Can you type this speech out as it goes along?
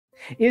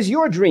Is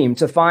your dream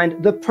to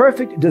find the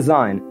perfect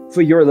design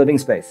for your living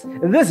space?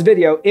 This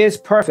video is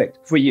perfect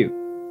for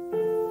you.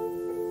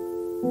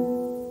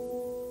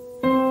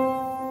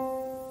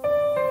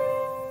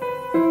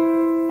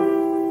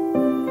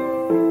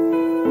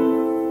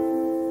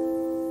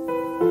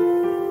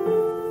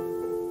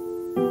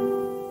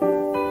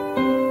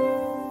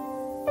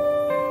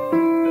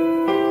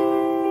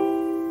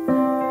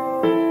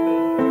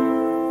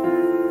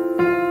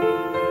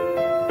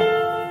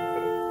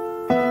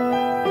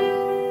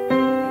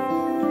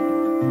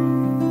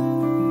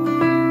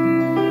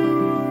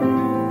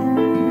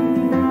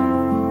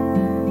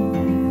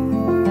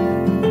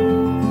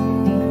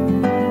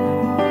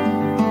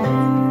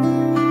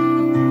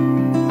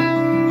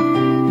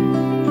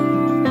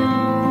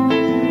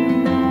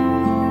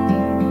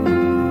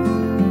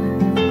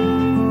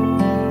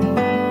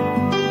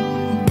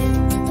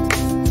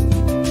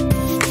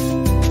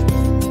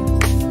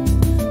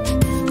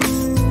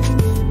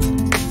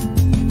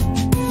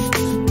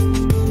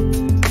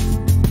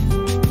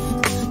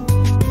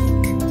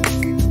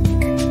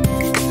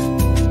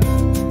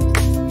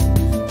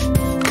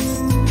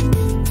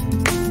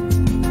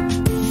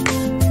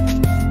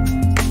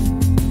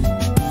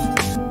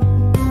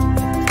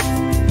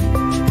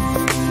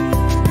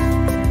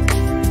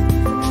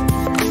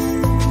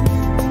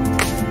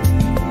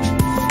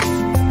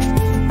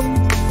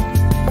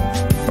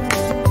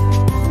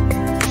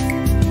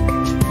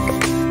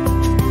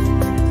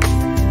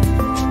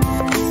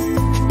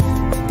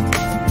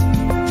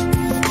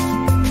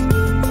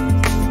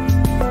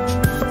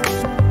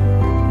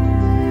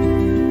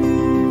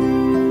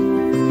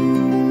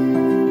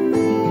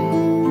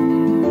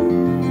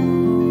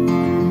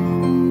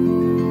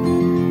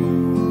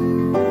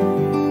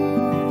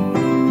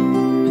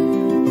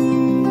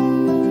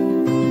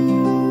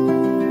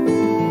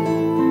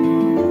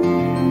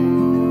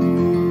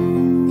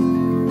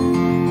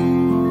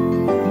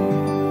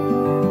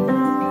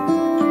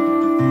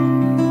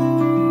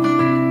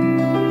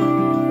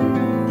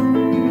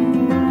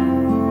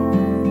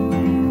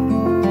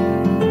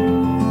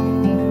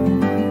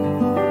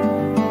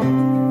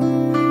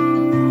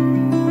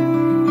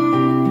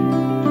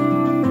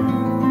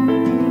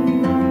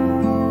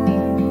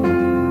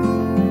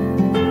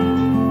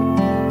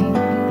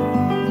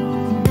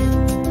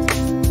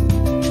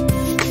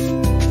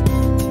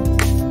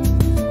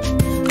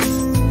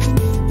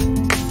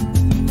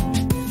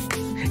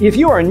 If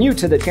you are new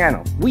to the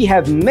channel, we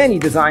have many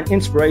design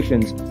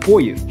inspirations for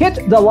you.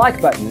 Hit the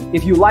like button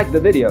if you like the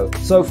video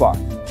so far.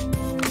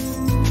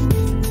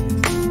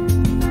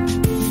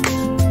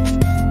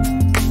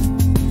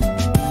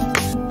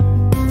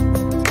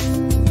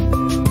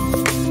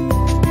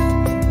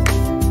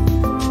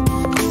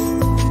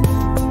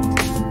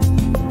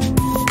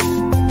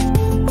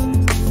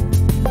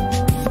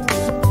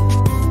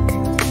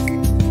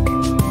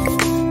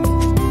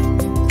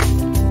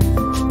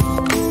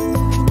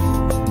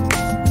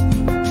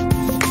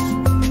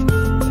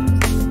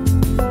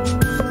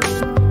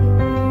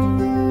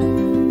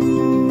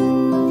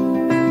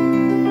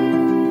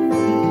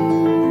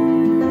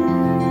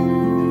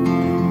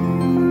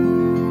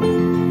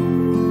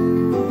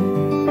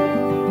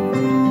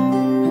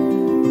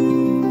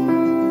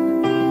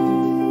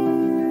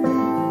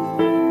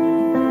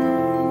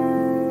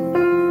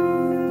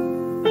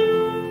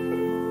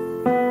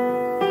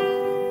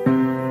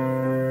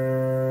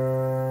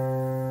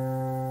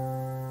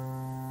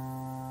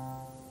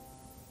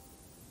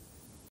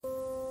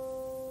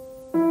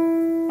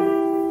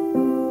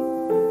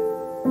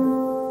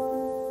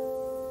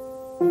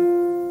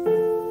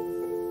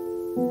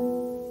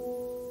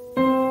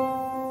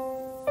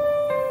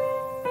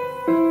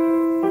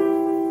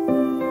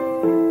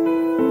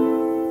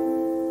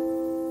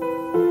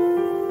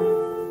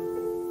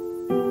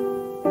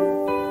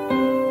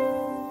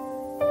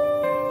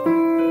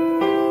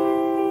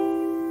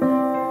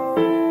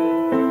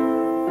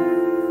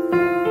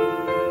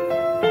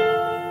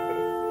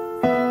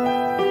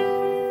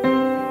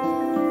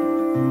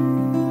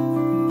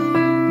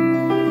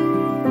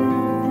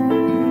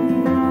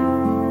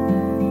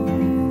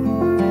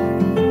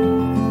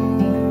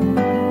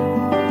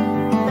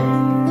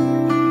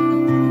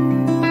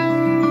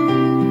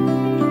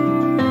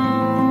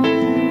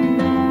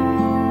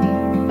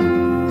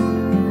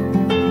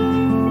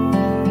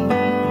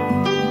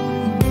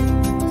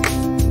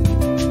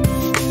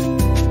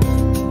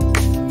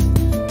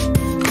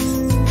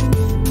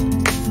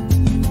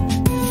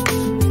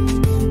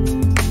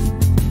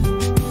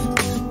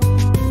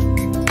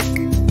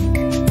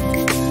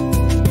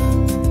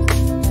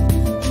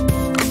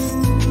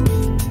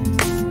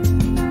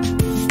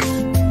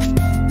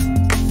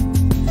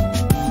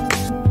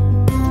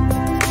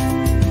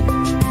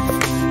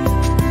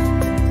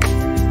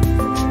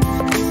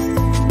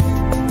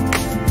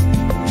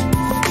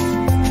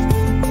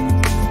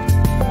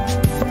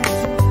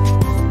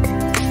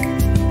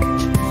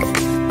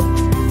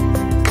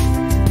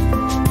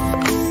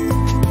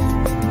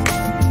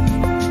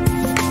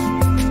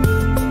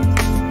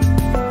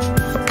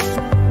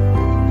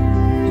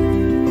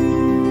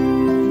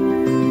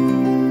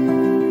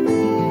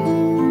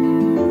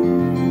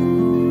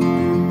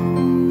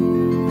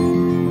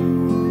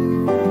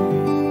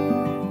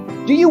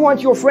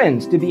 want your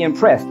friends to be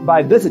impressed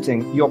by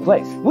visiting your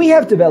place. We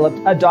have developed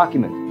a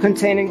document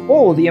containing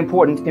all the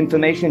important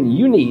information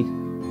you need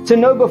to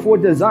know before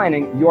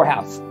designing your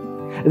house.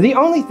 The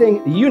only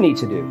thing you need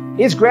to do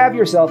is grab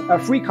yourself a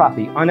free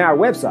copy on our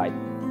website,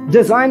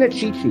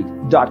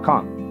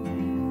 designercheatsheet.com.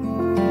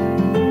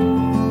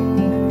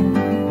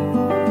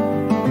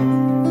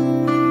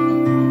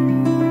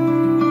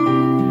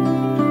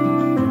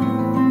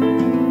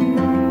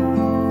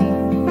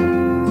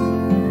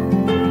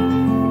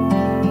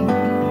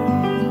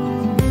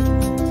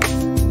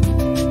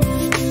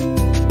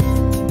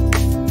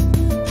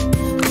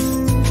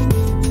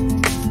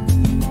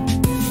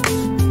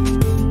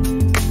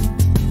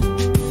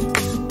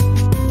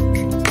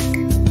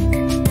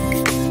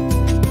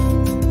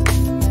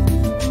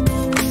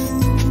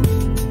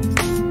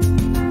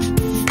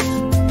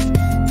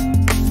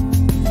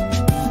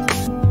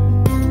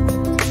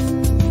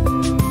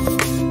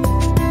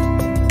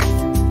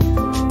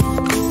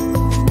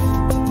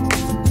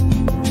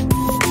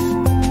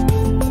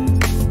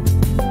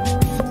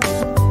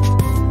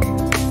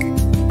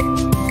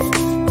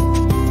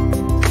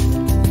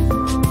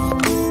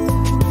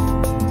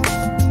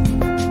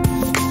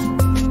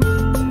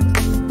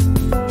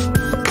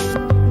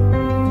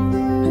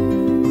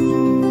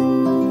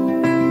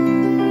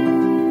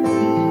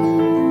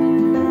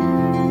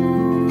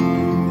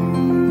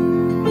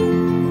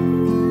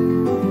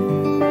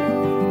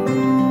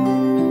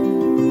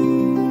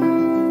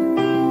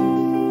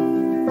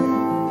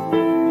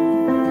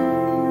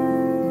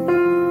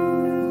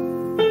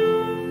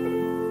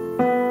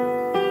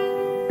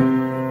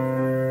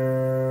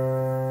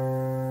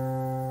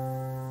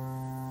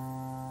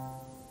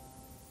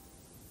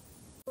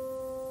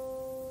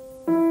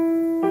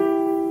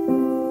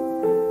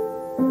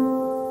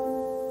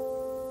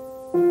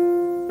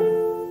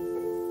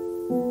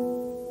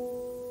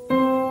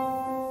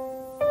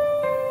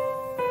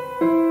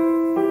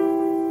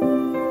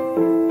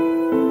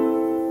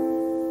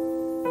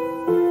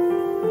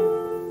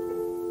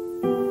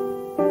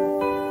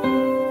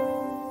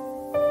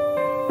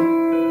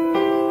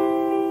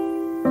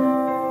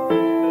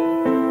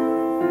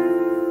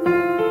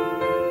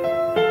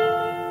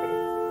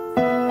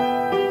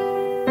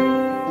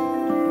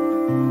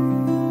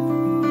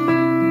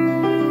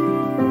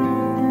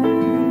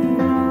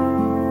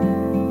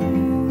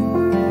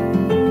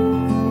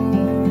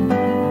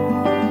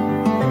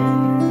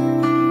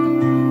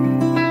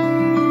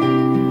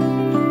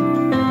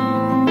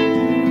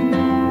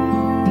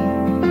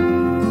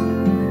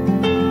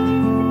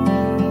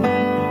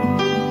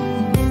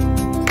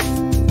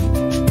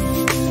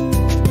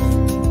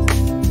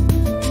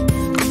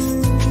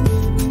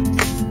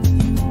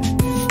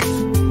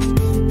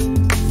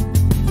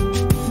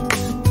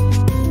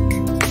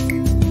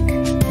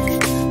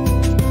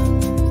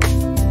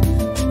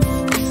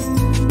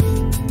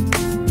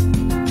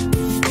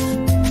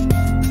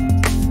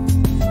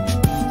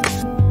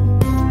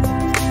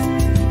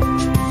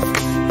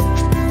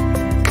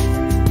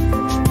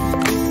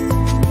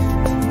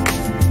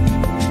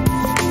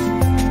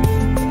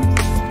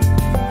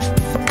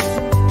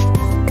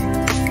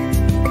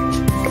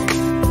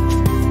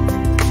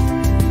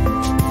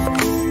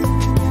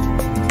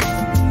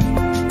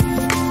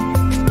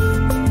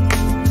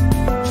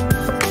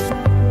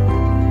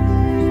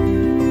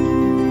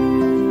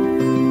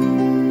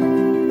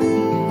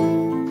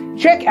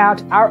 Check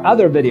out our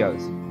other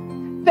videos.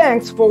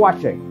 Thanks for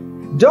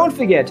watching. Don't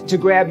forget to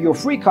grab your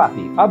free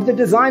copy of the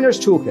Designer's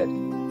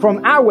Toolkit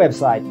from our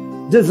website,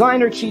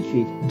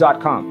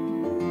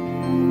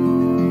 designercheatsheet.com.